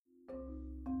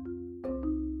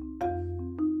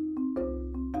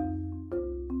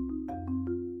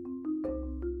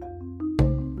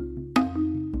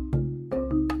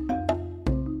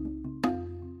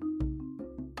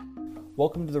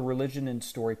Welcome to the Religion and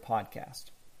Story podcast.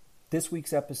 This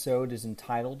week's episode is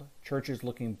entitled Churches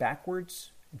Looking Backwards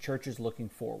and Churches Looking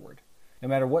Forward. No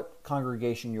matter what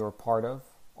congregation you're a part of,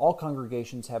 all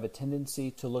congregations have a tendency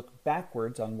to look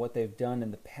backwards on what they've done in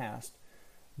the past,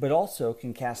 but also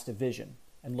can cast a vision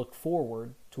and look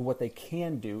forward to what they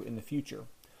can do in the future.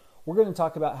 We're going to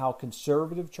talk about how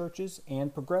conservative churches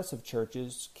and progressive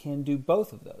churches can do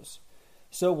both of those.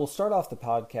 So we'll start off the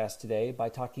podcast today by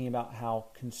talking about how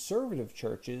conservative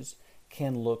churches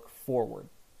can look forward.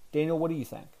 Daniel, what do you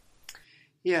think?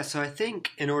 Yeah, so I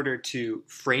think in order to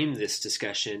frame this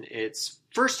discussion, it's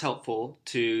first helpful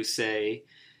to say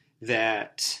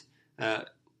that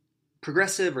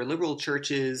progressive or liberal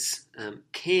churches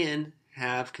can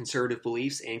have conservative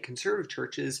beliefs, and conservative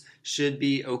churches should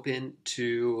be open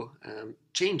to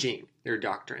changing their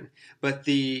doctrine. But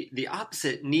the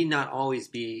opposite need not always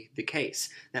be the case,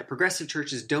 that progressive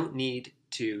churches don't need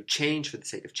to change for the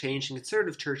sake of change, and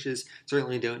conservative churches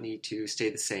certainly don't need to stay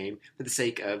the same for the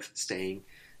sake of staying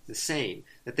the same,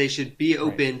 that they should be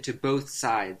open to both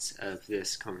sides of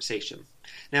this conversation.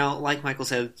 Now, like Michael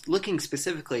said, looking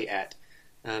specifically at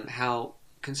how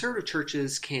conservative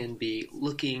churches can be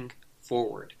looking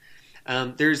forward.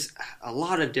 There's a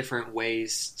lot of different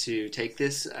ways to take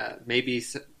this. Maybe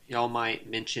y'all might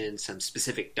mention some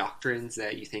specific doctrines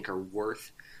that you think are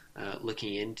worth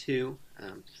looking into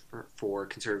for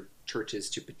conservative churches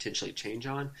to potentially change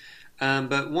on.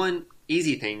 But one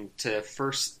easy thing to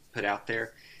first put out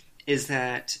there is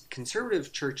that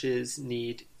conservative churches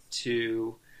need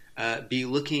to be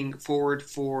looking forward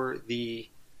for the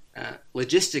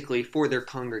logistically for their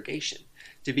congregation,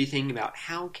 to be thinking about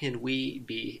how can we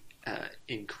be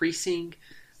increasing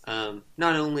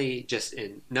not only just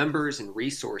in numbers and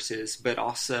resources, but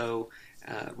also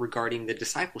regarding the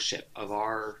discipleship of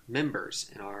our members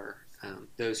and our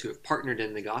those who have partnered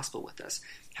in the gospel with us.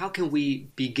 How can we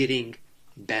be getting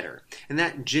better? And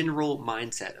that general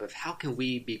mindset of how can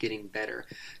we be getting better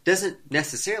doesn't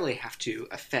necessarily have to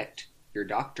affect your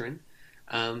doctrine.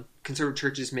 Conservative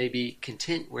churches may be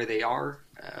content where they are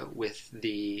with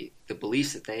the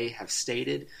beliefs that they have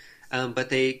stated, but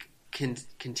they can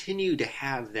continue to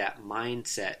have that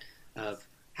mindset of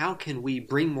how can we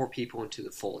bring more people into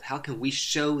the fold? How can we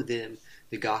show them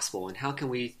the gospel? And how can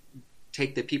we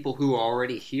take the people who are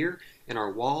already here in our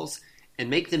walls and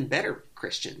make them better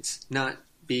Christians, not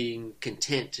being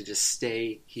content to just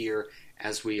stay here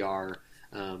as we are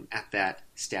at that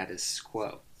status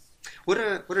quo? What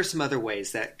are some other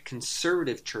ways that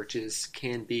conservative churches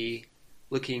can be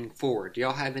looking forward? Do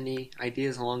y'all have any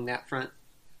ideas along that front?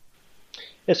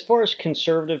 As far as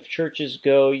conservative churches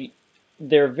go,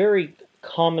 they're very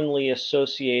commonly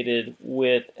associated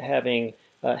with having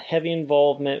heavy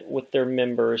involvement with their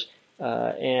members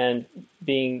and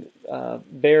being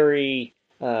very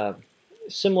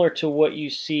similar to what you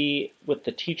see with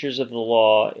the teachers of the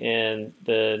law in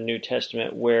the New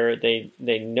Testament, where they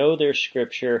know their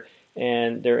scripture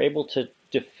and they're able to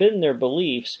defend their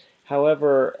beliefs.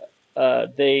 However,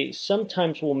 they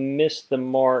sometimes will miss the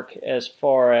mark as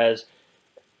far as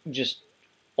just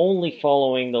only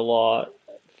following the law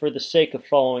for the sake of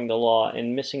following the law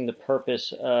and missing the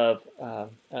purpose of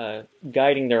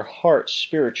guiding their hearts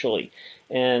spiritually.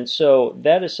 And so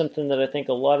that is something that I think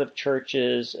a lot of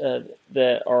churches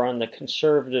that are on the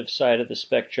conservative side of the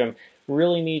spectrum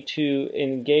really need to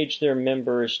engage their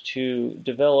members to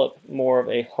develop more of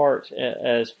a heart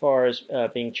as far as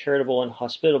being charitable and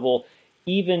hospitable,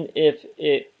 even if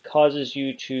it causes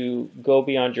you to go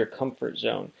beyond your comfort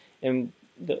zone. And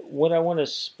what I want to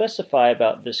specify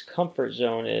about this comfort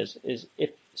zone is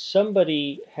if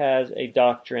somebody has a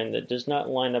doctrine that does not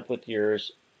line up with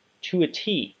yours to a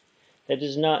T, that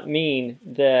does not mean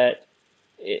that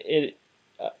it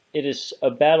is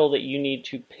a battle that you need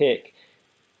to pick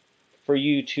for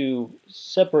you to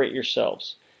separate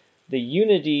yourselves. The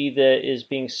unity that is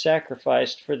being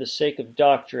sacrificed for the sake of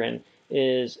doctrine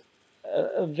is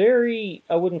a very,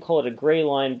 I wouldn't call it a gray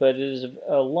line, but it is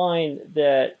a line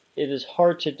that it is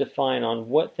hard to define on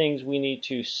what things we need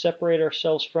to separate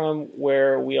ourselves from,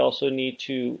 where we also need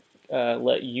to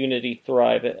let unity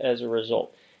thrive as a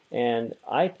result. And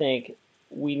I think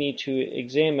we need to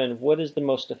examine what is the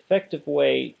most effective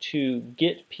way to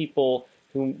get people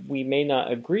whom we may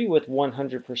not agree with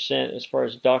 100% as far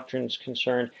as doctrine is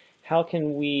concerned. How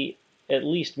can we at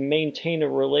least maintain a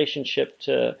relationship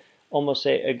to almost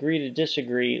say agree to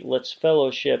disagree, let's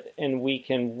fellowship, and we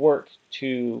can work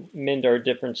to mend our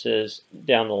differences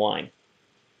down the line?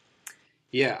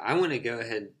 Yeah, I want to go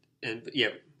ahead and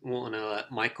want to let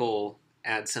Michael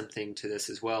add something to this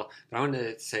as well. But I want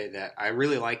to say that I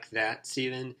really like that,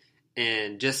 Stephen,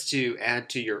 And just to add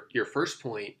to your first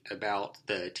point about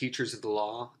the teachers of the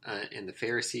law and the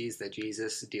Pharisees that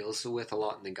Jesus deals with a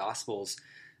lot in the Gospels,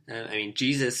 I mean,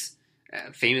 Jesus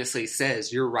famously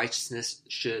says your righteousness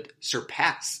should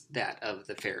surpass that of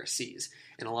the Pharisees.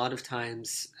 And a lot of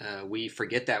times we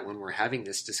forget that when we're having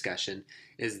this discussion,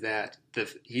 is that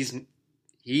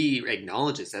he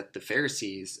acknowledges that the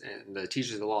Pharisees and the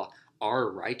teachers of the law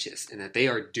are righteous and that they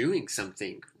are doing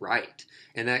something right.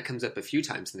 And that comes up a few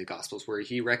times in the Gospels where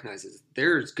he recognizes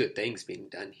there's good things being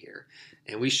done here.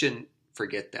 And we shouldn't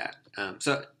forget that.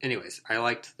 So anyways, I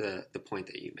liked the point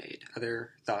that you made. Other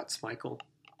thoughts, Michael?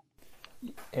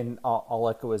 And I'll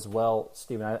echo as well,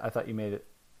 Stephen. I thought you made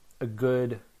a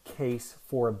good case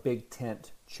for a big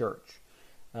tent church.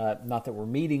 Not that we're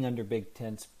meeting under big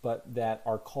tents, but that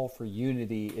our call for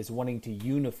unity is wanting to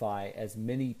unify as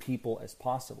many people as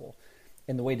possible.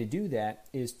 And the way to do that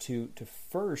is to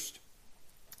first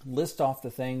list off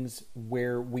the things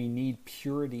where we need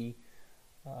purity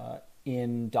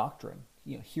in doctrine.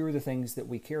 Here are the things that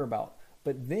we care about.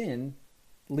 But then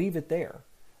leave it there.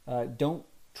 Don't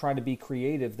try to be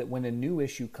creative that when a new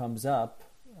issue comes up,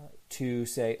 to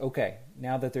say, okay,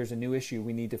 now that there's a new issue,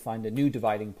 we need to find a new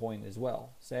dividing point as well.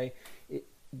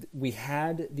 We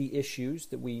had the issues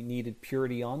that we needed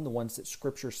purity on, the ones that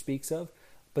Scripture speaks of,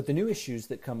 but the new issues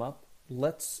that come up,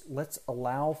 let's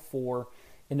allow for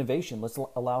innovation. Let's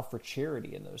allow for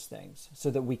charity in those things so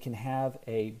that we can have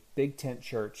a big tent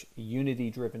church, a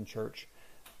unity-driven church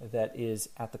that is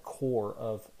at the core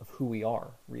of who we are,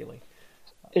 really.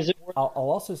 Is it? I'll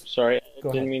also... Sorry, I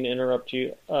Go didn't ahead. mean to interrupt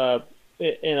you.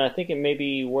 And I think it may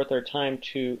be worth our time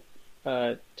to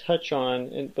touch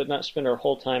on, but not spend our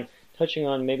whole time touching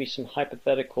on maybe some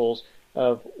hypotheticals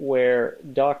of where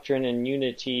doctrine and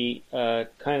unity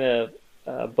kind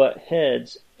of butt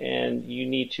heads, and you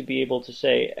need to be able to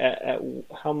say at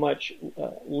how much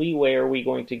leeway are we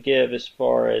going to give as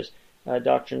far as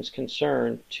doctrine's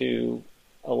concerned to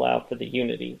allow for the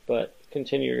unity. But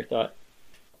continue your thought.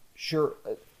 Sure.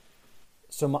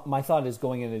 So my thought is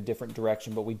going in a different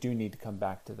direction, but we do need to come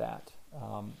back to that.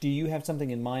 Do you have something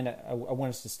in mind? I want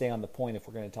us to stay on the point if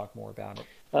we're going to talk more about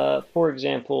it. For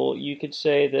example, you could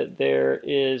say that there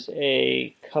is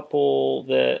a couple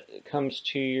that comes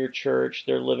to your church.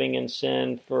 They're living in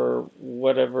sin for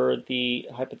whatever the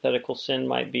hypothetical sin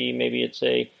might be. Maybe it's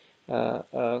a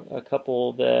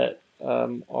couple that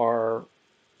are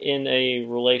in a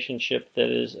relationship that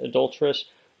is adulterous,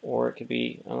 or it could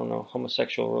be, I don't know,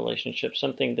 homosexual relationship,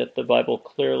 something that the Bible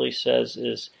clearly says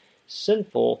is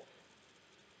sinful.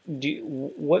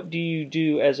 What do you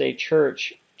do as a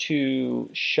church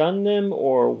to shun them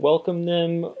or welcome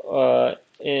them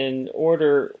in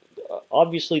order?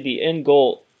 Obviously, the end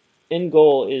goal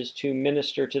is to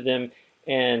minister to them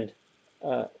and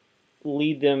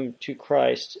lead them to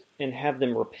Christ and have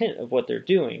them repent of what they're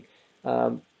doing.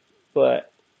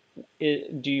 But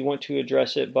do you want to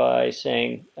address it by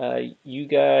saying, you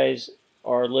guys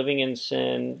are living in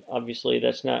sin? Obviously,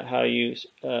 that's not how you,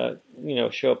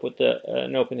 show up with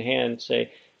an open hand,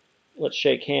 say, let's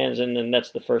shake hands, and then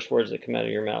that's the first words that come out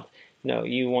of your mouth. No,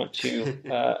 you want to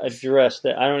address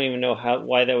that. I don't even know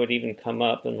why that would even come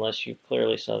up unless you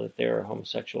clearly saw that they're a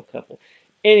homosexual couple.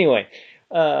 Anyway,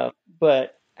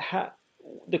 but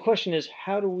the question is,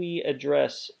 how do we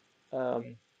address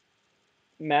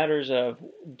matters of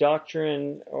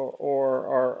doctrine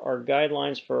or our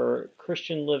guidelines for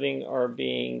Christian living are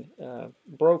being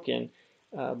broken,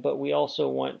 but we also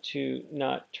want to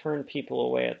not turn people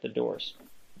away at the doors?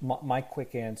 My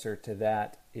quick answer to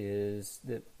that is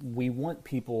that we want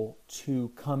people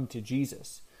to come to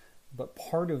Jesus, but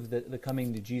part of the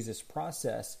coming to Jesus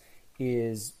process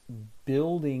is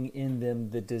building in them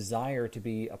the desire to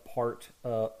be a part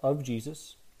of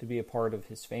Jesus, to be a part of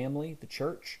his family, the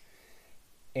church,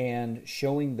 and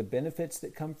showing the benefits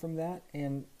that come from that.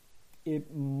 And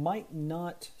it might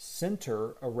not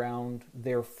center around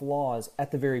their flaws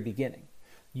at the very beginning.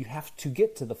 You have to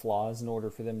get to the flaws in order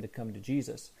for them to come to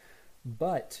Jesus.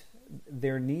 But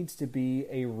there needs to be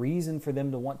a reason for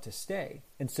them to want to stay.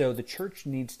 And so the church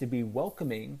needs to be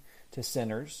welcoming to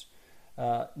sinners,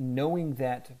 knowing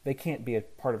that they can't be a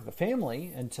part of the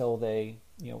family until they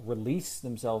release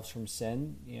themselves from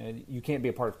sin. You can't be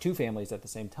a part of two families at the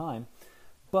same time.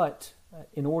 But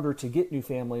in order to get new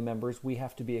family members, we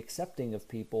have to be accepting of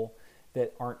people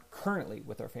that aren't currently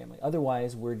with our family.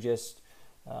 Otherwise, we're just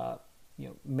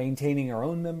maintaining our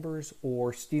own members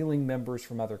or stealing members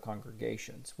from other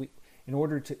congregations. In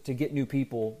order to get new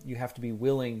people, you have to be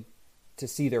willing to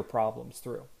see their problems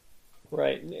through.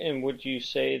 Right. And would you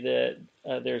say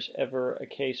that there's ever a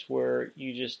case where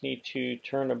you just need to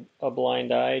turn a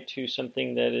blind eye to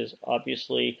something that is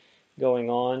obviously going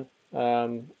on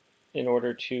in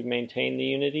order to maintain the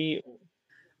unity?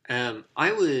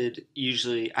 I would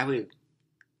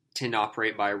tend to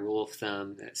operate by a rule of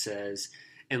thumb that says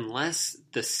unless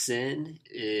the sin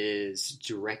is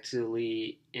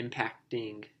directly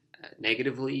impacting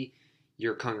negatively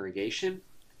your congregation,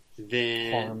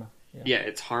 then Harm. Yeah. yeah,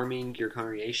 it's harming your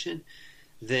congregation.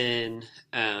 Then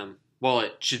while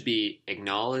it should be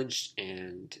acknowledged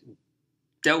and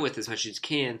dealt with as much as you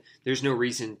can, there's no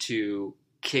reason to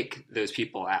kick those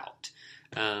people out.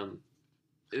 Um,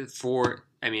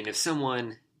 I mean, if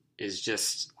someone is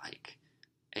just like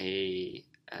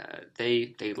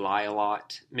they lie a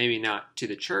lot, maybe not to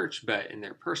the church, but in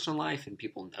their personal life, and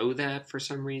people know that for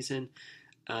some reason,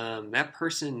 that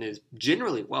person is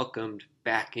generally welcomed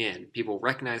back in. People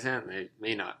recognize that, and they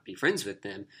may not be friends with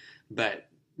them, but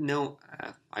no,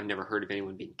 I've never heard of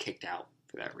anyone being kicked out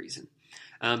for that reason.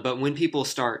 But when people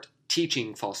start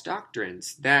teaching false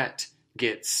doctrines, that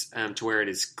gets to where it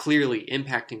is clearly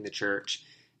impacting the church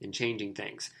and changing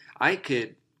things. I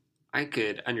could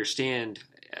understand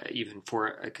even for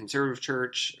a conservative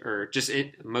church or just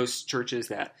most churches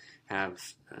that have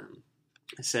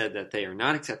said that they are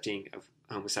not accepting of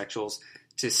homosexuals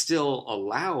to still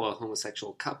allow a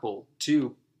homosexual couple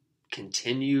to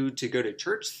continue to go to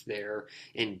church there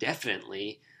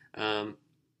indefinitely,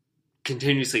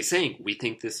 continuously saying, we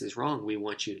think this is wrong, we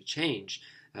want you to change,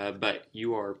 but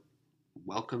you are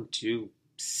welcome to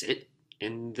sit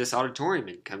in this auditorium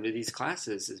and come to these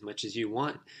classes as much as you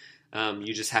want.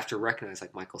 You just have to recognize,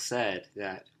 like Michael said,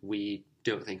 that we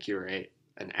don't think you're an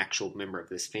actual member of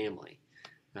this family.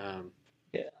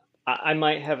 Yeah, I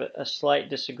might have a slight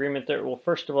disagreement there. Well,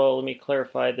 first of all, let me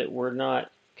clarify that we're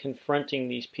not confronting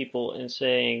these people and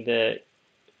saying that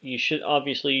you should,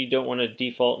 obviously, you don't want to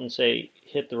default and say,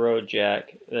 hit the road,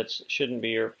 Jack. That shouldn't be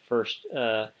your first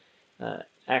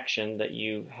action that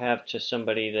you have to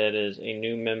somebody that is a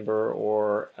new member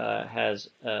or has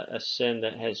a sin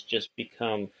that has just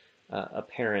become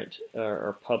apparent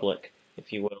or public,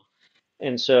 if you will.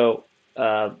 And so,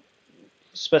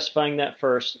 specifying that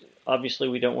first, obviously,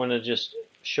 we don't want to just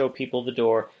show people the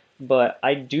door, but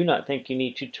I do not think you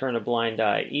need to turn a blind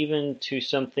eye, even to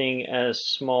something as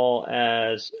small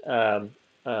as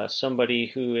somebody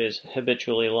who is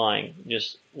habitually lying.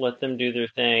 Just let them do their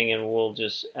thing and we'll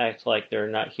just act like they're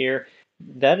not here.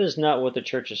 That is not what the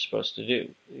church is supposed to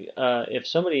do. If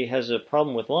somebody has a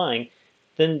problem with lying,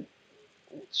 then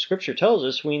Scripture tells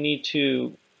us we need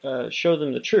to show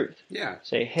them the truth. Yeah,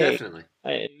 Say, hey, definitely.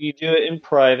 you do it in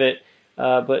private,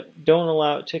 but don't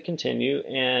allow it to continue.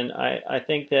 And I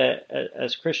think that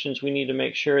as Christians, we need to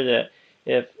make sure that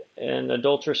if an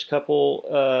adulterous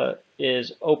couple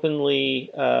is openly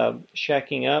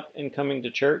shacking up and coming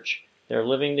to church, they're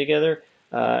living together,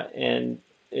 and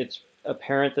it's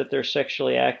apparent that they're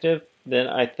sexually active, then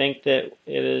I think that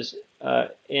it is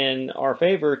in our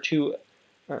favor to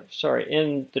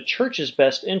in the church's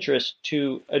best interest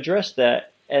to address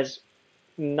that as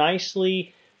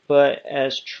nicely but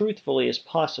as truthfully as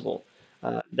possible.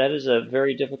 That is a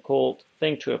very difficult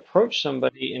thing to approach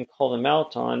somebody and call them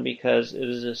out on because it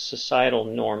is a societal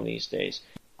norm these days.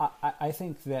 I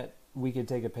think that we could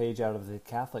take a page out of the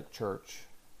Catholic Church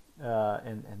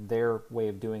and their way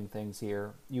of doing things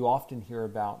here. You often hear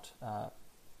about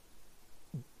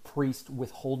priest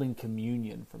withholding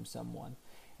communion from someone.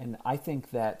 And I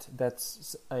think that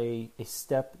that's a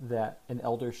step that an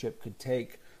eldership could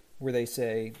take where they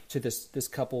say to this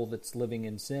couple that's living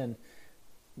in sin,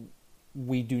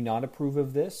 we do not approve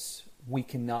of this. We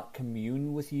cannot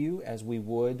commune with you as we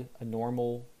would a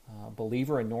normal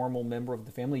believer, a normal member of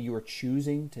the family. You are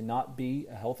choosing to not be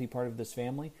a healthy part of this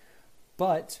family.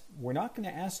 But we're not going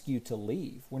to ask you to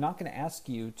leave. We're not going to ask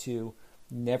you to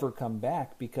never come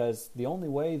back, because the only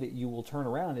way that you will turn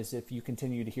around is if you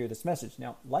continue to hear this message.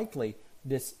 Now, likely,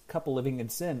 this couple living in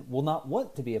sin will not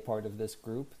want to be a part of this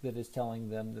group that is telling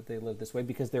them that they live this way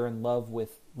because they're in love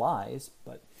with lies.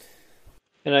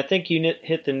 And I think you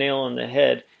hit the nail on the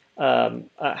head.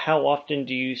 How often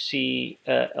do you see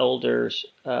elders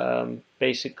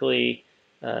basically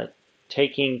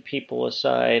taking people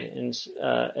aside and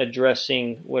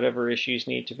addressing whatever issues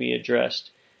need to be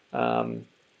addressed?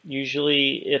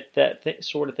 Usually, if that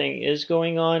sort of thing is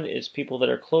going on, it's people that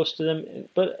are close to them.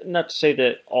 But not to say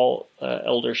that all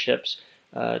elderships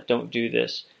don't do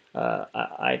this.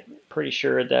 I'm pretty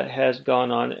sure that has gone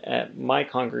on at my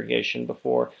congregation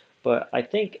before. But I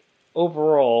think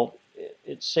overall,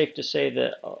 it's safe to say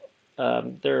that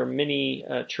there are many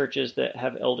churches that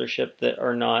have eldership that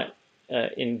are not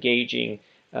engaging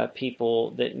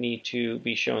people that need to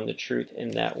be shown the truth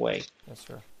in that way. That's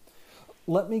fair.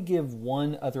 Let me give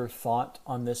one other thought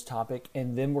on this topic,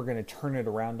 and then we're going to turn it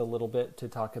around a little bit to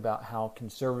talk about how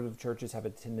conservative churches have a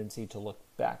tendency to look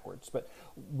backwards. But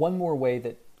one more way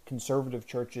that conservative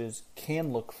churches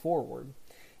can look forward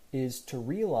is to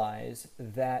realize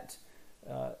that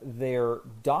their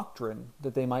doctrine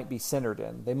that they might be centered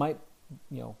in, they might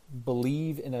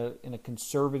believe in a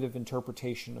conservative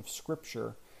interpretation of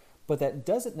Scripture, but that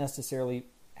doesn't necessarily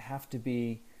have to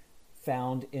be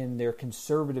found in their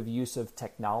conservative use of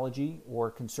technology or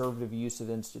conservative use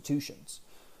of institutions.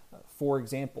 For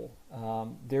example,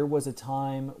 there was a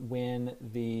time when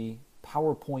the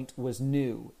PowerPoint was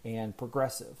new and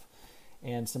progressive,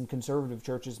 and some conservative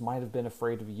churches might have been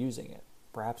afraid of using it.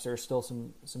 Perhaps there are still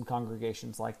some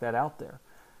congregations like that out there.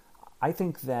 I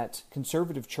think that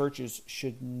conservative churches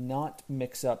should not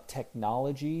mix up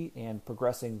technology and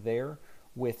progressing there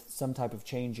with some type of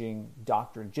changing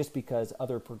doctrine just because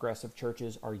other progressive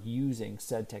churches are using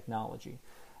said technology.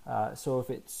 So if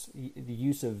it's the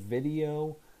use of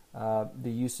video,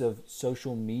 the use of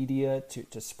social media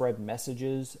to spread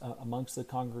messages amongst the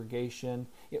congregation,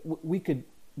 we could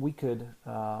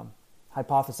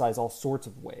hypothesize all sorts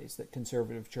of ways that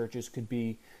conservative churches could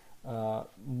be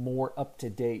more up to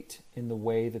date in the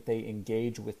way that they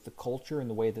engage with the culture and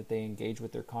the way that they engage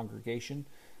with their congregation.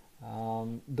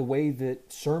 The way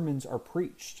that sermons are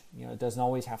preached, it doesn't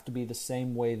always have to be the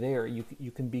same way there.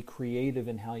 You can be creative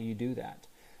in how you do that.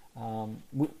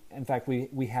 In fact,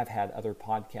 we have had other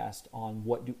podcasts on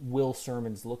will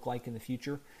sermons look like in the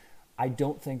future. I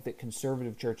don't think that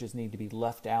conservative churches need to be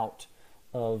left out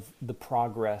of the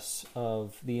progress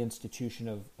of the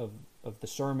institution of the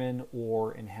sermon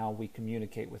or in how we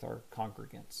communicate with our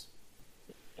congregants.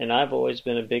 And I've always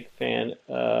been a big fan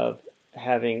of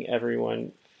having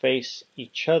everyone face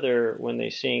each other when they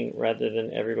sing rather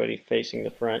than everybody facing the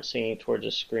front singing towards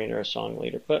a screen or a song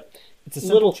leader. But it's a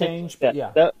simple change, but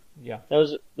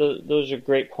those are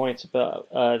great points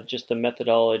about just the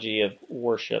methodology of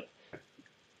worship.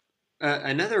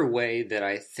 Another way that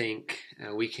I think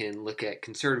we can look at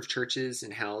conservative churches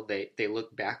and how they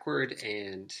look backward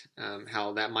and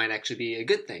how that might actually be a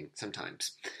good thing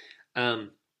sometimes.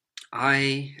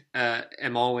 I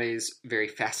am always very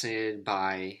fascinated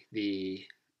by the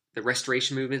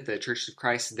Restoration movement, the Church of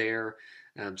Christ, their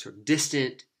sort of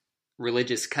distant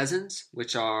religious cousins,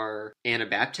 which are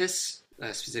Anabaptists,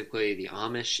 specifically the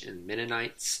Amish and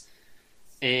Mennonites.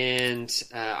 And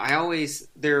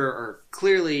there are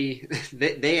clearly,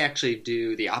 they actually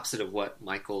do the opposite of what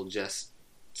Michael just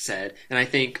said, and I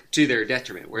think to their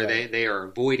detriment, where they are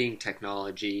avoiding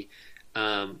technology,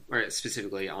 or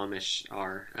specifically Amish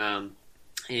are,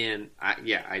 and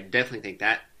I definitely think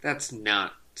that's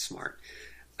not smart.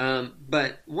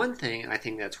 But one thing I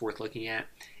think that's worth looking at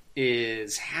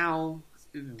is how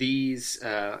these,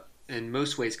 in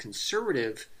most ways,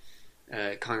 conservative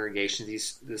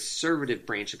congregations, the conservative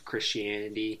branch of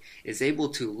Christianity, is able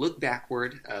to look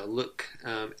backward, look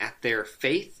at their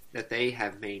faith that they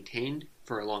have maintained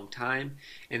for a long time,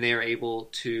 and they are able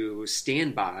to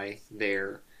stand by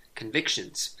their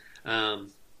convictions. And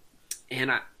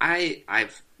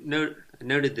I've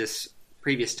noted this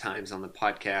previous times on the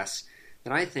podcast,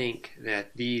 that I think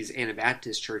that these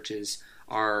Anabaptist churches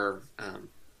are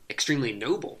extremely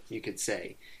noble, you could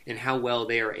say, in how well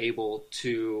they are able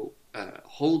to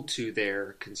hold to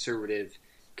their conservative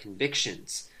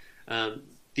convictions.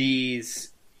 The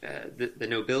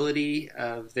nobility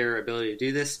of their ability to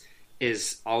do this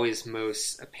is always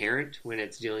most apparent when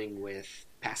it's dealing with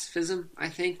pacifism, I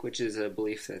think, which is a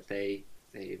belief that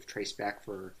they've traced back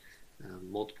for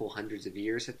multiple hundreds of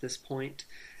years at this point.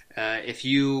 If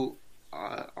you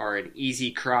are an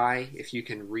easy cry, if you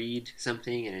can read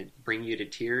something and it bring you to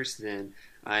tears, then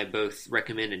I both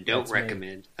recommend and don't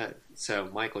recommend. So,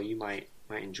 Michael, you might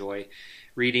enjoy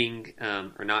reading,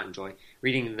 or not enjoy,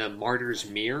 reading The Martyr's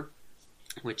Mirror,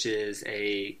 which is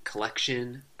a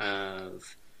collection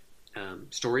of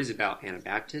stories about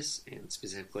Anabaptists and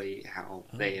specifically how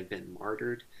they have been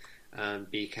martyred,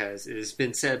 because it has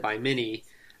been said by many,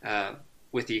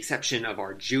 with the exception of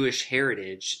our Jewish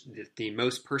heritage, that the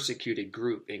most persecuted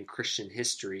group in Christian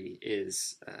history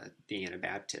is the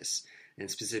Anabaptists,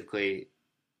 and specifically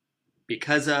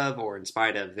because of or in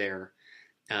spite of their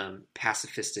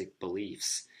pacifistic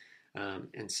beliefs.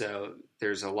 And so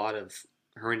there's a lot of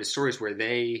horrendous stories where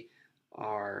they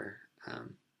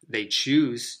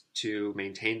choose to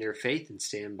maintain their faith and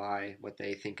stand by what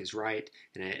they think is right,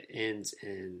 and it ends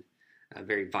in a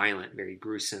very violent, very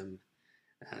gruesome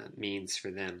means for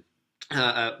them.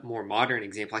 A more modern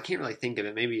example, I can't really think of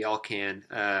it, maybe y'all can.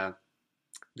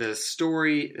 The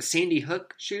story, the Sandy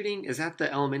Hook shooting, is that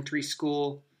the elementary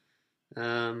school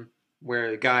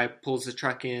where the guy pulls the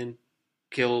truck in,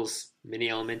 kills many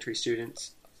elementary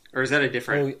students? Or is that a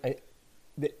different?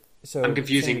 So I'm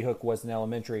confusing. Sandy Hook was an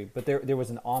elementary, but there was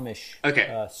an Amish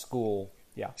school.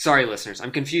 Yeah. Sorry, listeners.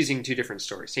 I'm confusing two different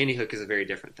stories. Sandy Hook is a very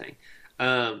different thing.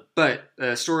 But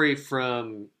a story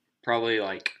from probably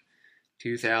like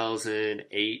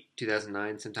 2008,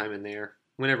 2009, sometime in there,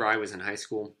 whenever I was in high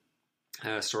school,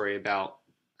 a story about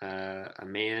a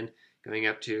man going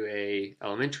up to a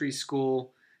elementary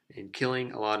school and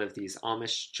killing a lot of these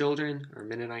Amish children or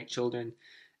Mennonite children.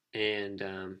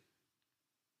 And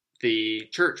the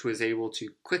church was able to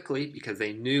quickly, because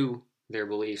they knew their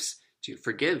beliefs, to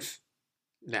forgive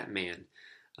that man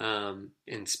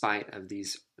in spite of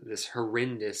this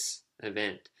horrendous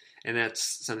event. And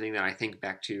that's something that I think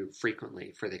back to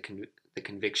frequently for the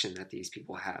conviction that these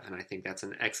people have. And I think that's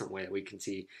an excellent way that we can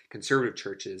see conservative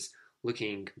churches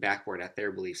looking backward at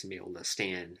their beliefs and be able to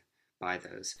stand by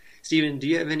those. Stephen, do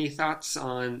you have any thoughts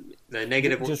on the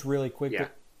negative? Just really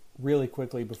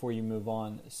quickly before you move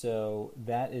on. So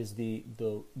that is the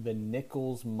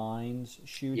Nichols Mines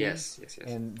shooting. Yes.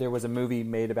 And there was a movie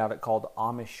made about it called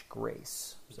Amish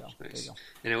Grace. So nice. There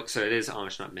you go. And so it is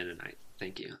Amish, not Mennonite.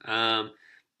 Thank you.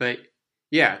 But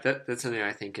yeah, that's something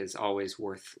I think is always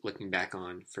worth looking back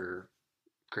on for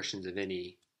Christians of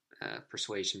any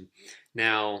persuasion.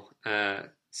 Now,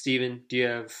 Stephen, do you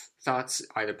have thoughts,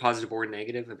 either positive or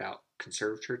negative, about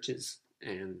conservative churches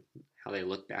and how they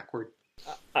look backward?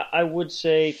 I would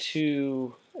say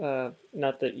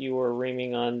not that you were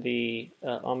reaming on the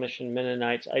Amish and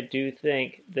Mennonites, I do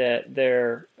think that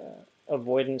their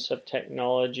avoidance of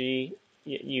technology,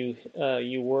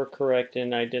 you were correct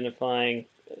in identifying,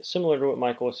 similar to what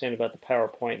Michael was saying about the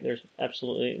PowerPoint, there's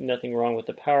absolutely nothing wrong with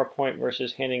the PowerPoint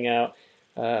versus handing out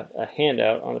a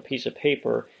handout on a piece of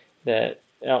paper that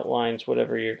outlines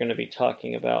whatever you're going to be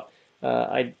talking about.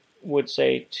 I would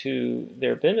say to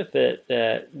their benefit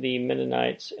that the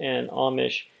Mennonites and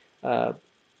Amish,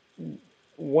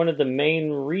 one of the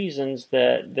main reasons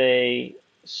that they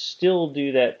still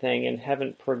do that thing and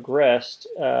haven't progressed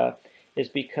is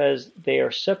because they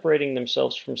are separating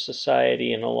themselves from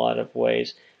society in a lot of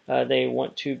ways. They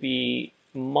want to be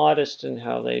modest in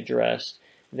how they dress.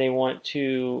 They want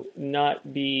to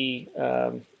not be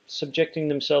subjecting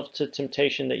themselves to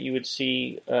temptation that you would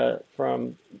see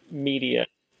from media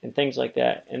and things like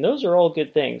that. And those are all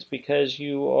good things because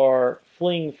you are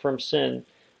fleeing from sin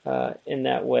in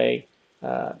that way.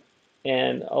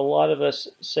 And a lot of us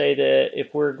say that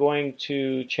if we're going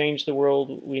to change the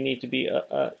world, we need to be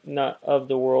not of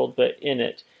the world, but in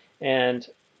it. And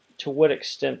to what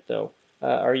extent, though?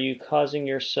 Are you causing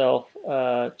yourself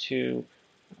to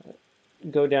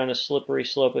go down a slippery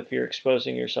slope if you're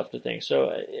exposing yourself to things? So,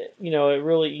 it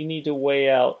really, you need to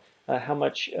weigh out how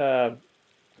much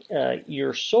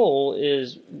your soul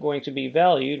is going to be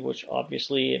valued, which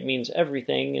obviously it means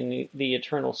everything in the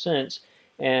eternal sense.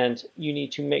 And you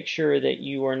need to make sure that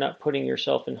you are not putting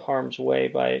yourself in harm's way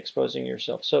by exposing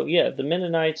yourself. So, yeah, the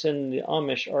Mennonites and the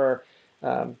Amish are,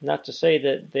 not to say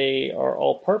that they are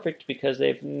all perfect because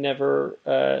they've never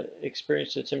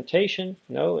experienced a temptation.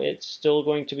 No, it's still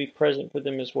going to be present for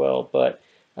them as well. But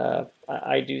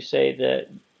I do say that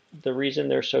the reason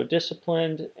they're so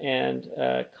disciplined and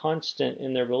constant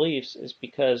in their beliefs is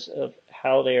because of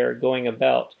how they are going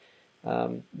about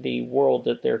the world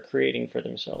that they're creating for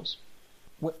themselves.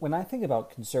 When I think about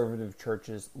conservative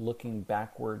churches looking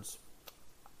backwards,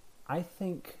 I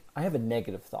think I have a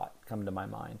negative thought come to my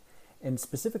mind. And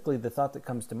specifically, the thought that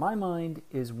comes to my mind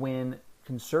is when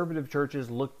conservative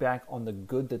churches look back on the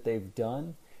good that they've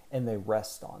done and they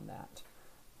rest on that.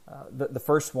 The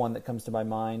first one that comes to my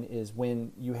mind is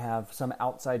when you have some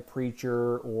outside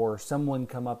preacher or someone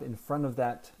come up in front of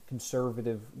that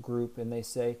conservative group and they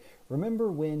say,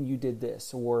 remember when you did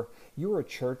this? Or you're a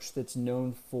church that's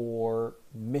known for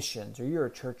missions, or you're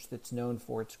a church that's known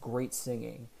for its great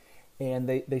singing. And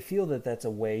they feel that that's a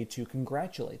way to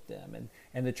congratulate them,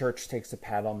 and the church takes a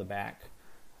pat on the back.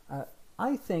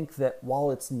 I think that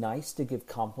while it's nice to give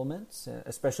compliments,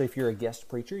 especially if you're a guest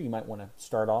preacher, you might want to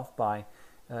start off by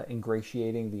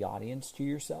ingratiating the audience to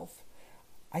yourself.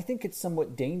 I think it's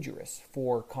somewhat dangerous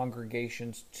for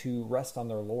congregations to rest on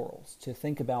their laurels, to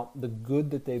think about the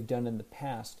good that they've done in the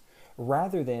past,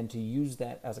 rather than to use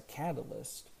that as a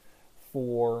catalyst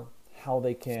for how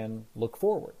they can look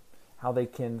forward, how they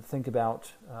can think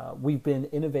about, we've been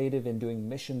innovative in doing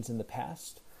missions in the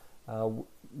past.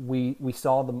 We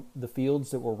saw the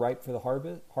fields that were ripe for the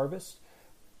harvest,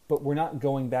 but we're not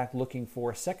going back looking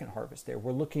for a second harvest there.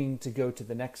 We're looking to go to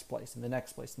the next place and the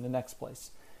next place and the next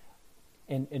place,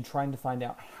 and trying to find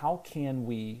out how can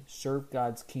we serve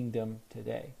God's kingdom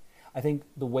today. I think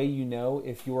the way you know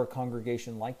if you're a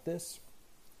congregation like this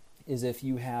is if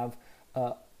you have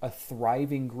a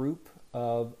thriving group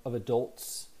of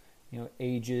adults,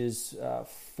 ages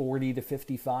 40 to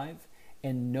 55,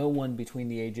 and no one between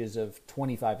the ages of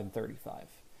 25 and 35.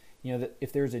 That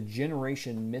if there's a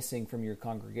generation missing from your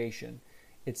congregation,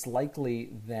 it's likely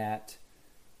that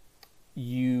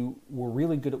you were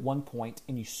really good at one point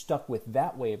and you stuck with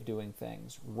that way of doing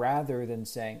things rather than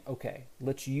saying, okay,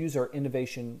 let's use our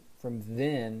innovation from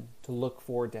then to look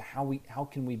forward to how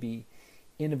can we be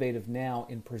innovative now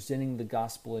in presenting the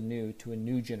gospel anew to a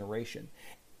new generation.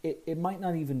 It might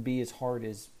not even be as hard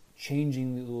as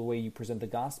changing the way you present the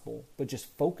gospel, but just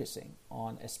focusing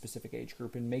on a specific age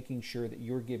group and making sure that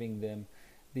you're giving them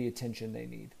the attention they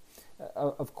need.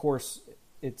 Of course,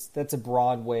 that's a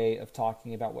broad way of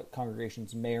talking about what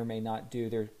congregations may or may not do.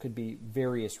 There could be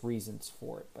various reasons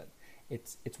for it, but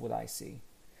it's what I see.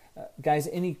 Guys,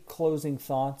 any closing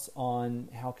thoughts on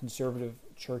how conservative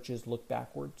churches look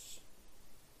backwards?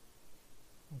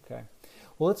 Okay.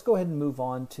 Well, let's go ahead and move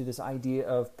on to this idea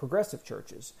of progressive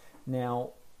churches.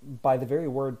 Now, by the very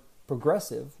word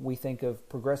progressive, we think of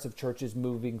progressive churches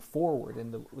moving forward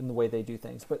in the way they do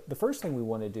things. But the first thing we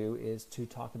want to do is to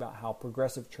talk about how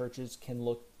progressive churches can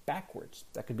look backwards.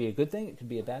 That could be a good thing. It could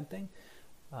be a bad thing.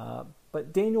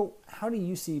 But Daniel, how do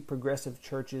you see progressive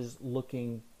churches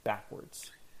looking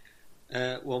backwards?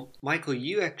 Well, Michael,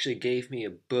 you actually gave me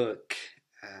a book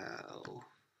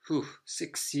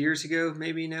 6 years ago,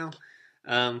 maybe now,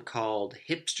 called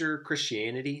Hipster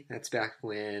Christianity. That's back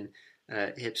when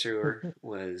hipster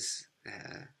was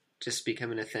just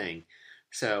becoming a thing.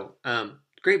 So,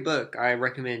 great book. I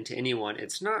recommend to anyone.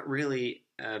 It's not really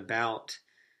about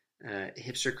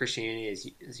hipster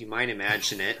Christianity as you might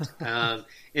imagine it.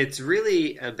 It's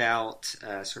really about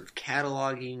sort of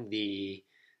cataloging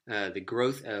the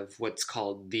growth of what's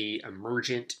called the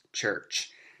emergent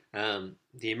church.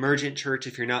 The emergent church,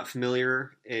 if you're not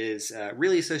familiar, is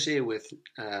really associated with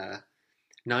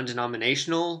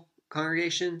non-denominational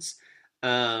congregations,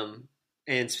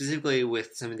 and specifically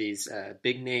with some of these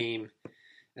big name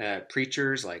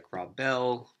preachers like Rob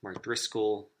Bell, Mark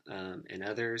Driscoll, and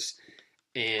others.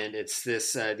 And it's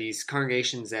these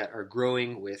congregations that are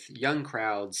growing with young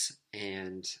crowds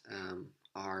and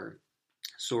are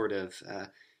sort of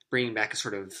bringing back a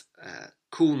sort of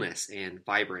coolness and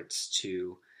vibrance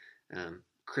to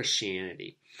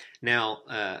Christianity. Now,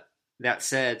 that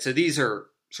said, so these are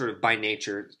sort of by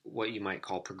nature what you might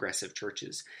call progressive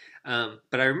churches.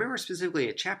 But I remember specifically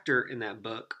a chapter in that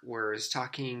book where it's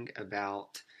talking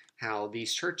about how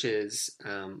these churches,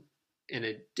 in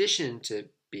addition to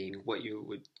being what you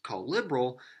would call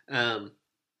liberal,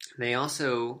 they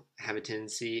also have a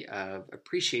tendency of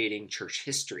appreciating church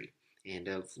history and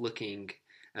of looking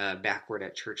backward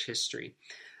at church history.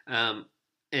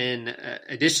 In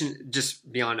addition, just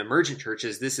beyond emergent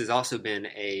churches, this has also been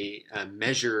a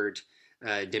measured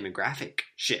demographic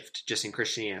shift just in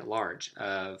Christianity at large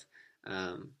of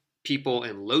people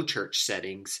in low church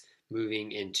settings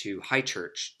moving into high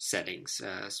church settings,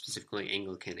 specifically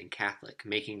Anglican and Catholic,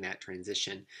 making that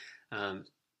transition.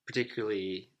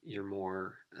 Particularly your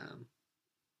more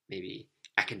maybe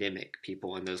academic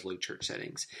people in those low church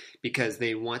settings, because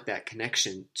they want that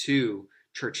connection to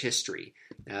church history.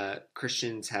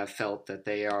 Christians have felt that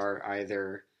they are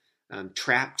either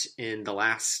trapped in the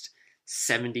last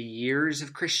 70 years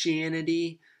of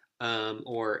Christianity,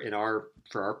 or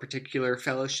for our particular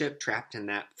fellowship, trapped in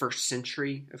that first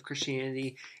century of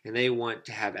Christianity, and they want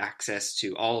to have access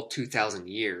to all 2,000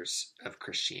 years of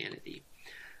Christianity.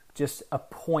 Just a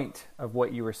point of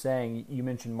what you were saying, you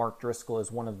mentioned Mark Driscoll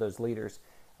as one of those leaders.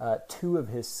 Two of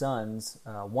his sons,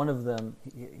 one of them,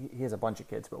 he has a bunch of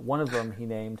kids, but one of them he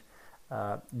named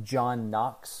John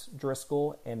Knox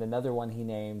Driscoll, and another one he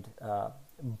named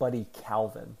Buddy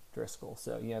Calvin Driscoll.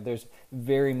 So, there's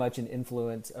very much an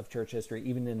influence of church history,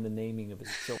 even in the naming of his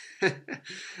children.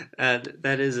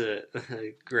 That is a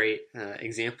great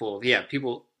example of,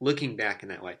 people looking back in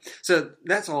that way. So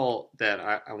that's all that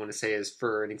I want to say is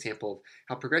for an example of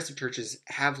how progressive churches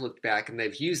have looked back, and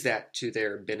they've used that to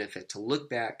their benefit, to look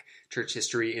back church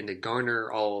history and to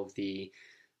garner all of the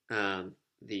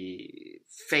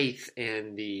faith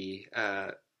and the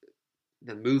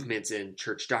movements in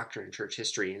church doctrine and church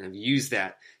history, and have used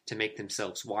that to make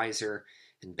themselves wiser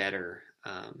and better,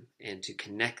 and to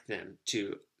connect them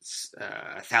to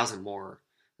 1,000 more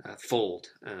fold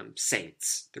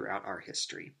saints throughout our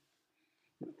history.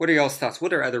 What are y'all's thoughts?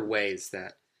 What are other ways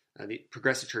that the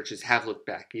progressive churches have looked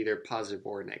back, either positive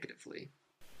or negatively?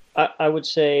 I would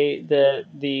say that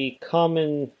the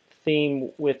common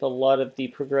theme with a lot of the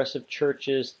progressive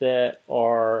churches that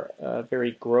are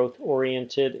very growth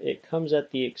oriented. It comes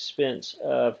at the expense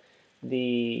of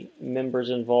the members'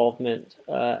 involvement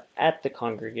at the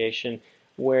congregation,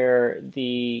 where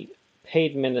the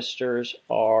paid ministers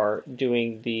are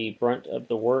doing the brunt of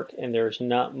the work, and there's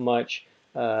not much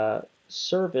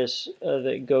service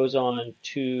that goes on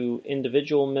to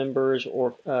individual members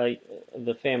or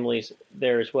the families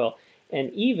there as well.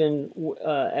 And even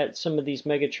at some of these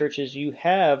mega churches, you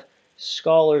have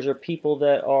scholars or people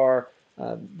that are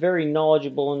very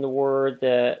knowledgeable in the Word,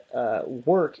 that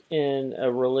work in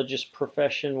a religious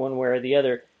profession one way or the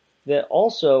other, that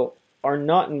also are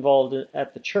not involved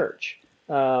at the church.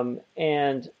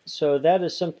 And so that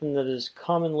is something that is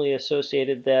commonly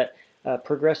associated that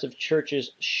progressive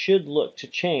churches should look to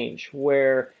change,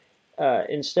 where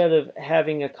instead of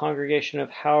having a congregation of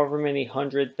however many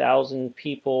 100,000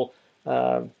 people,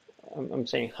 I'm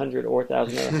saying 100 or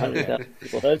 1,000 or 100,000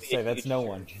 people. That's no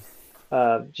one.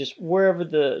 Just wherever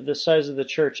the size of the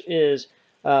church is,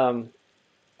 how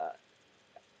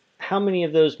many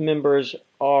of those members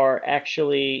are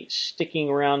actually sticking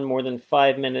around more than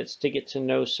 5 minutes to get to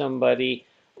know somebody,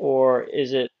 or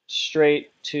is it straight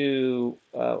to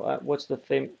what's the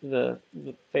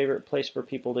favorite place for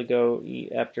people to go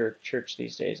eat after church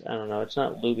these days? I don't know. It's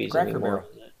not Luby's Cracker anymore.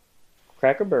 Barrel.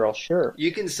 Cracker Barrel, sure.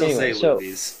 You can still say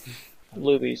Luby's.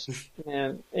 Luby's.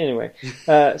 Anyway,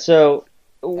 so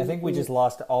I think we just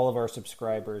lost all of our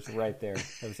subscribers right there.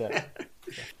 That was it.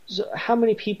 So how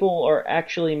many people are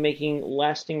actually making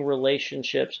lasting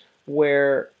relationships,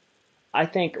 where I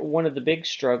think one of the big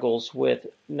struggles with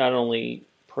not only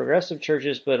progressive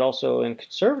churches but also in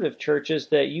conservative churches,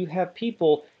 that you have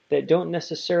people that don't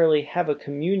necessarily have a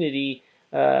community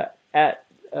at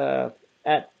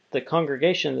the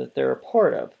congregation that they're a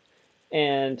part of.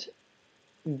 And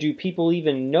do people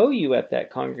even know you at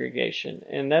that congregation?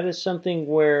 And that is something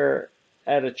where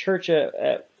at a church,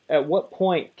 at what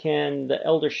point can the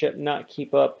eldership not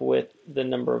keep up with the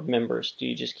number of members? Do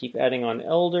you just keep adding on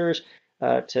elders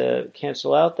to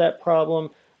cancel out that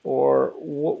problem? Or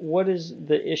what is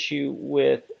the issue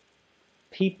with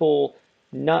people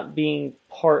not being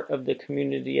part of the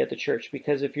community at the church?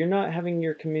 Because if you're not having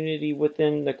your community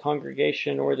within the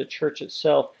congregation or the church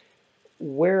itself,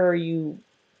 where are you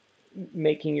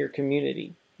making your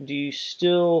community? Do you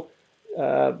still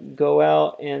go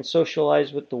out and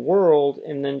socialize with the world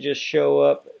and then just show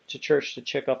up to church to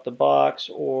check off the box,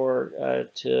 or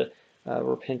to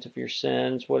repent of your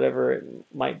sins, whatever it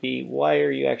might be? Why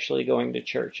are you actually going to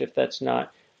church if that's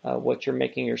not what you're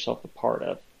making yourself a part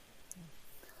of?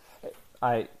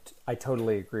 I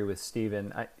totally agree with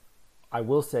Stephen. I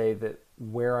will say that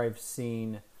where I've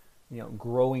seen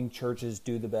growing churches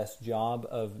do the best job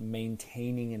of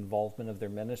maintaining involvement of their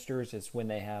ministers is when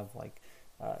they have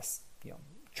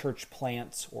church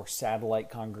plants or satellite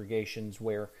congregations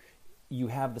where you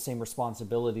have the same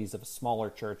responsibilities of a smaller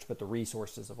church but the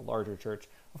resources of a larger church.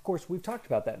 Of course, we've talked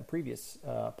about that in previous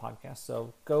podcasts,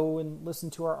 so go and listen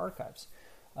to our archives.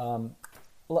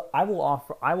 I will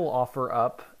offer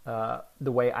up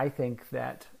the way I think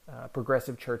that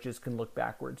progressive churches can look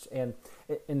backwards, and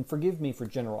forgive me for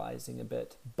generalizing a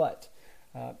bit, but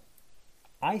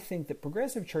I think that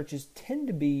progressive churches tend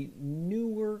to be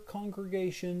newer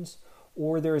congregations,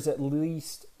 or there's at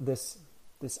least this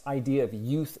idea of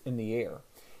youth in the air.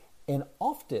 And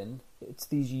often it's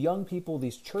these young people,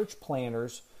 these church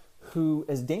planners who,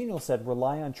 as Daniel said,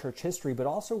 rely on church history, but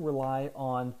also rely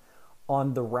on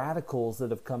the radicals that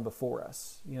have come before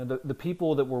us. The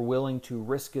people that were willing to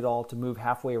risk it all to move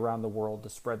halfway around the world to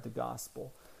spread the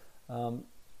gospel.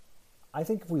 I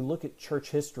think if we look at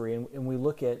church history and we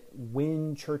look at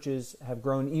when churches have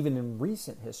grown, even in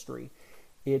recent history,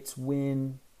 it's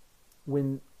when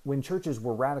churches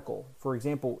were radical. For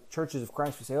example, Churches of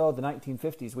Christ, we say, the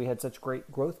 1950s, we had such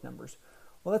great growth numbers.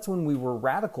 Well, that's when we were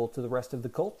radical to the rest of the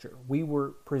culture. We were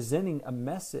presenting a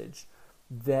message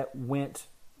that went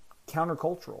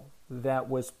countercultural, that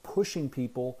was pushing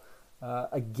people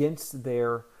against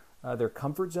their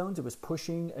comfort zones. It was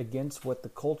pushing against what the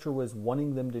culture was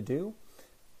wanting them to do.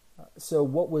 So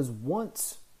what was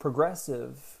once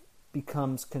progressive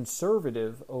becomes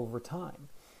conservative over time.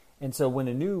 And so when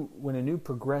a new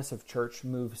progressive church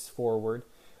moves forward,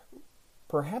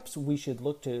 perhaps we should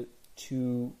look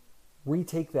to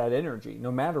retake that energy,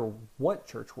 no matter what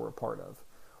church we're a part of.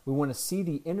 We want to see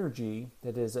the energy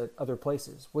that is at other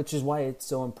places, which is why it's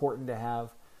so important to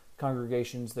have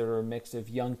congregations that are a mix of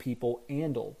young people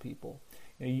and old people.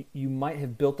 You might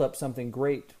have built up something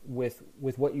great with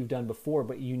what you've done before,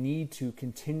 but you need to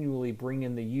continually bring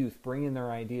in the youth, bring in their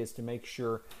ideas to make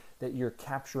sure that you're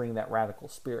capturing that radical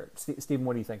spirit. Stephen,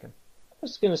 what are you thinking?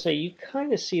 was going to say, you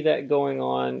kind of see that going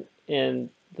on in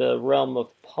the realm of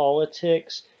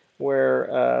politics,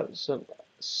 where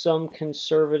some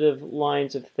conservative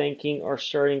lines of thinking are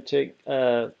starting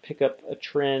to pick up a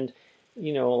trend.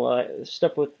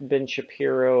 Stuff with Ben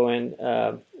Shapiro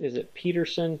and is it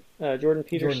Peterson, Jordan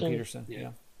Peterson? Jordan Peterson,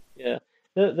 yeah. Yeah,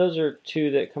 those are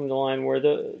two that come to mind where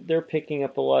they're picking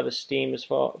up a lot of steam as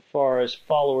far as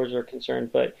followers are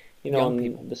concerned. But Young on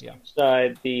people, the yeah.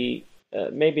 side, the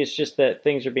maybe it's just that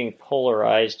things are being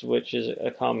polarized, which is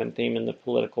a common theme in the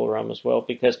political realm as well,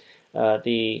 because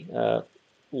the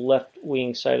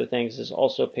left-wing side of things is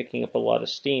also picking up a lot of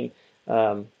steam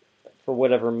for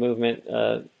whatever movement.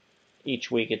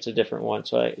 Each week it's a different one,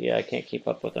 so I can't keep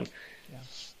up with them. Yeah.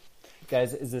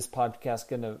 Guys, is this podcast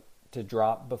going to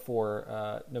drop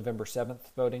before November 7th,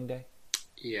 voting day?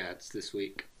 Yeah, it's this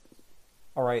week.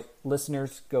 All right,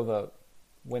 listeners, go vote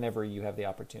whenever you have the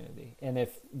opportunity. And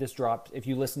if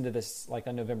you listen to this like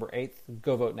on November 8th,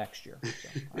 go vote next year. So,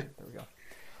 all right, there we go.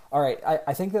 All right,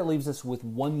 I think that leaves us with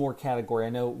one more category. I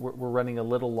know we're running a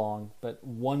little long, but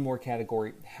one more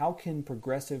category. How can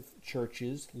progressive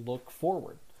churches look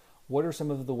forward? What are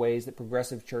some of the ways that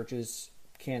progressive churches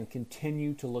can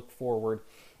continue to look forward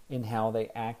in how they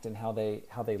act and how they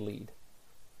lead?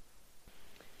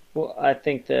 Well, I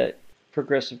think that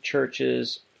progressive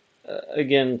churches,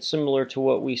 again, similar to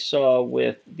what we saw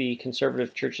with the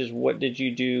conservative churches, what did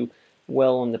you do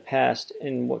well in the past,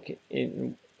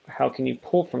 and how can you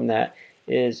pull from that?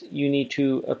 Is you need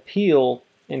to appeal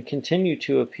and continue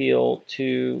to appeal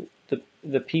to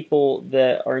the people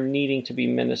that are needing to be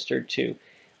ministered to.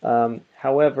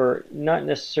 However, not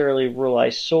necessarily rely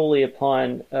solely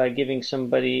upon giving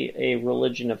somebody a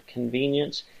religion of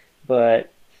convenience,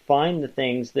 but find the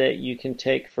things that you can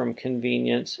take from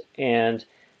convenience and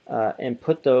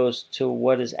put those to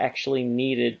what is actually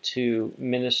needed to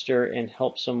minister and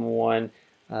help someone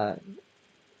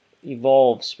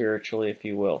evolve spiritually, if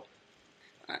you will.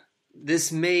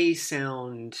 This may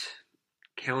sound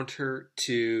counter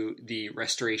to the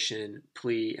restoration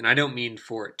plea, and I don't mean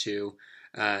for it to.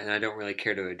 And I don't really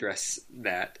care to address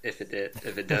that if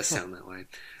it does sound that way.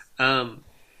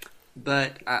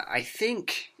 But I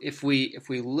think if we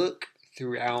look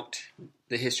throughout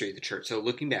the history of the church, so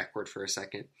looking backward for a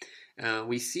second,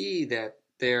 we see that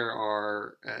there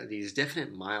are these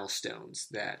definite milestones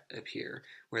that appear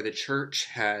where the church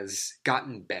has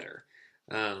gotten better.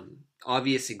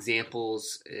 Obvious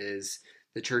examples is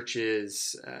the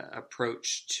church's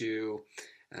approach to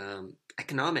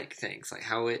economic things, like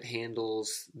how it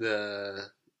handles the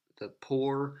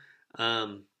poor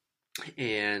and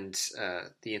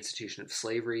the institution of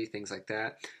slavery, things like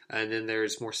that. And then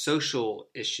there's more social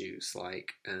issues,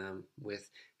 like with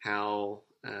how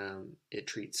it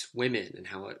treats women and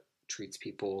how it treats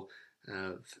people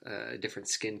of a different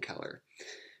skin color.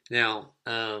 Now,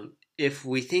 if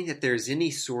we think that there's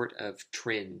any sort of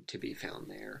trend to be found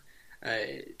there,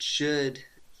 it should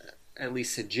at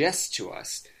least suggest to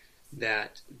us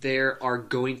that there are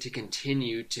going to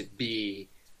continue to be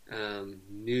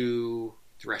new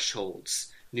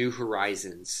thresholds, new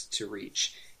horizons to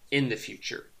reach in the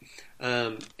future.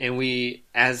 And we,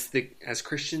 as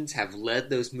Christians, have led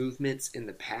those movements in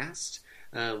the past.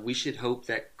 We should hope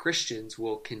that Christians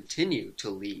will continue to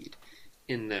lead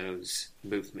in those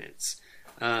movements.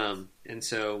 And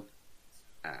so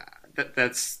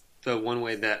that's the one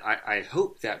way that I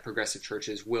hope that progressive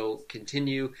churches will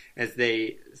continue as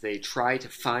they try to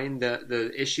find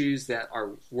the issues that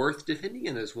are worth defending,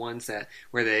 and those ones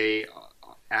where they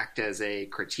act as a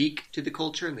critique to the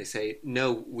culture and they say,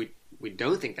 no, we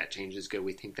don't think that change is good.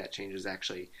 We think that change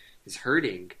is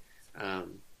hurting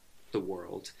the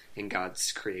world and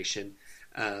God's creation.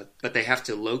 But they have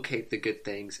to locate the good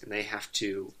things and they have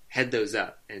to head those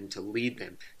up and to lead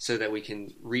them so that we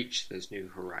can reach those new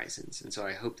horizons. And so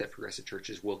I hope that progressive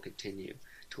churches will continue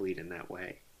to lead in that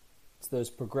way. It's those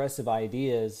progressive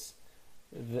ideas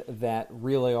that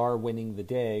really are winning the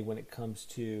day when it comes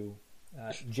to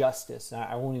justice.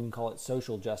 I won't even call it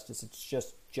social justice. It's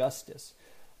just justice.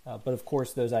 But of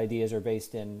course, those ideas are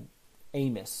based in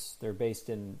Amos. They're based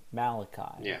in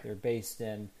Malachi. Yeah. They're based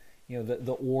in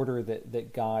the order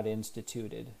that God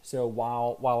instituted. So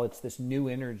while it's this new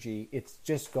energy, it's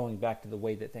just going back to the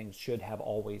way that things should have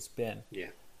always been. Yeah.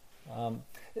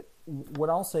 What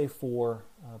I'll say for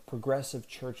progressive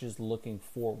churches looking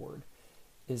forward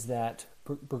is that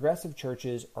progressive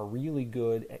churches are really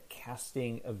good at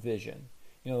casting a vision.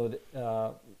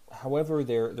 However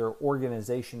their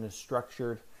organization is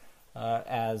structured,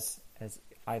 as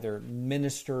either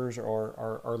ministers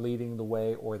are leading the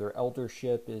way, or their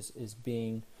eldership is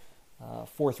being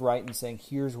forthright and saying,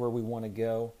 here's where we want to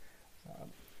go.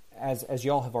 as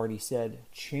y'all have already said,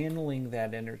 channeling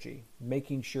that energy,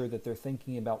 making sure that they're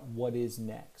thinking about what is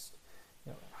next.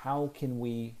 How can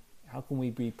we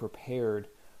be prepared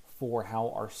for how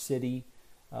our city,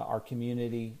 our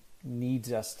community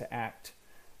needs us to act?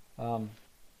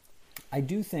 I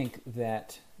do think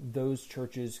that those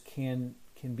churches can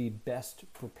be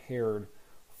best prepared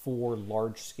for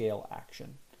large-scale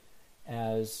action.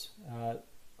 As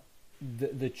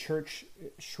the church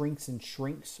shrinks and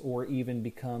shrinks, or even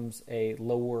becomes a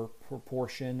lower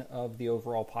proportion of the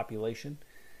overall population,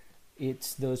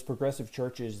 it's those progressive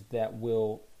churches that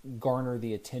will garner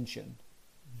the attention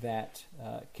that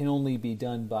can only be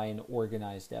done by an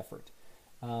organized effort.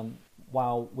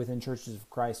 While within Churches of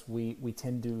Christ we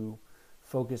tend to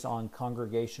focus on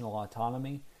congregational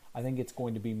autonomy, I think it's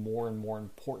going to be more and more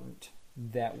important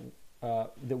that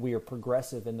we are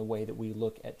progressive in the way that we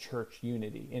look at church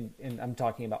unity, and I'm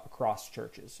talking about across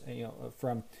churches.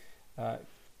 From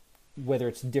whether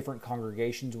it's different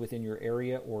congregations within your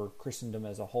area or Christendom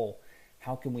as a whole.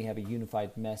 How can we have a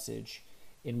unified message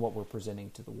in what we're presenting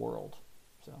to the world?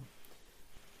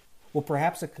 Well,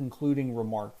 perhaps a concluding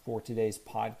remark for today's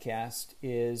podcast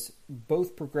is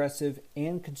both progressive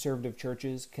and conservative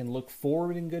churches can look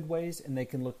forward in good ways, and they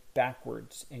can look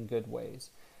backwards in good ways.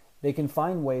 They can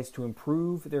find ways to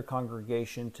improve their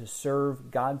congregation to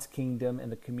serve God's kingdom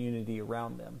and the community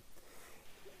around them.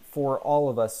 For all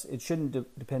of us, it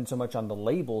shouldn't depend so much on the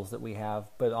labels that we have,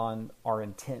 but on our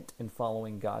intent in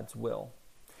following God's will.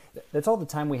 That's all the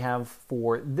time we have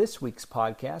for this week's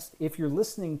podcast. If you're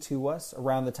listening to us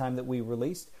around the time that we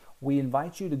released, we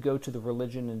invite you to go to the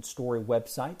Religion and Story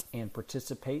website and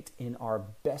participate in our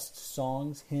Best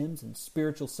Songs, Hymns, and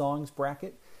Spiritual Songs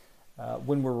bracket.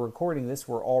 When we're recording this,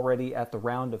 we're already at the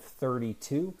round of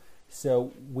 32,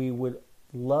 so we would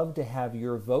love to have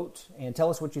your vote and tell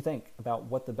us what you think about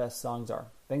what the best songs are.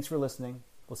 Thanks for listening.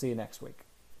 We'll see you next week.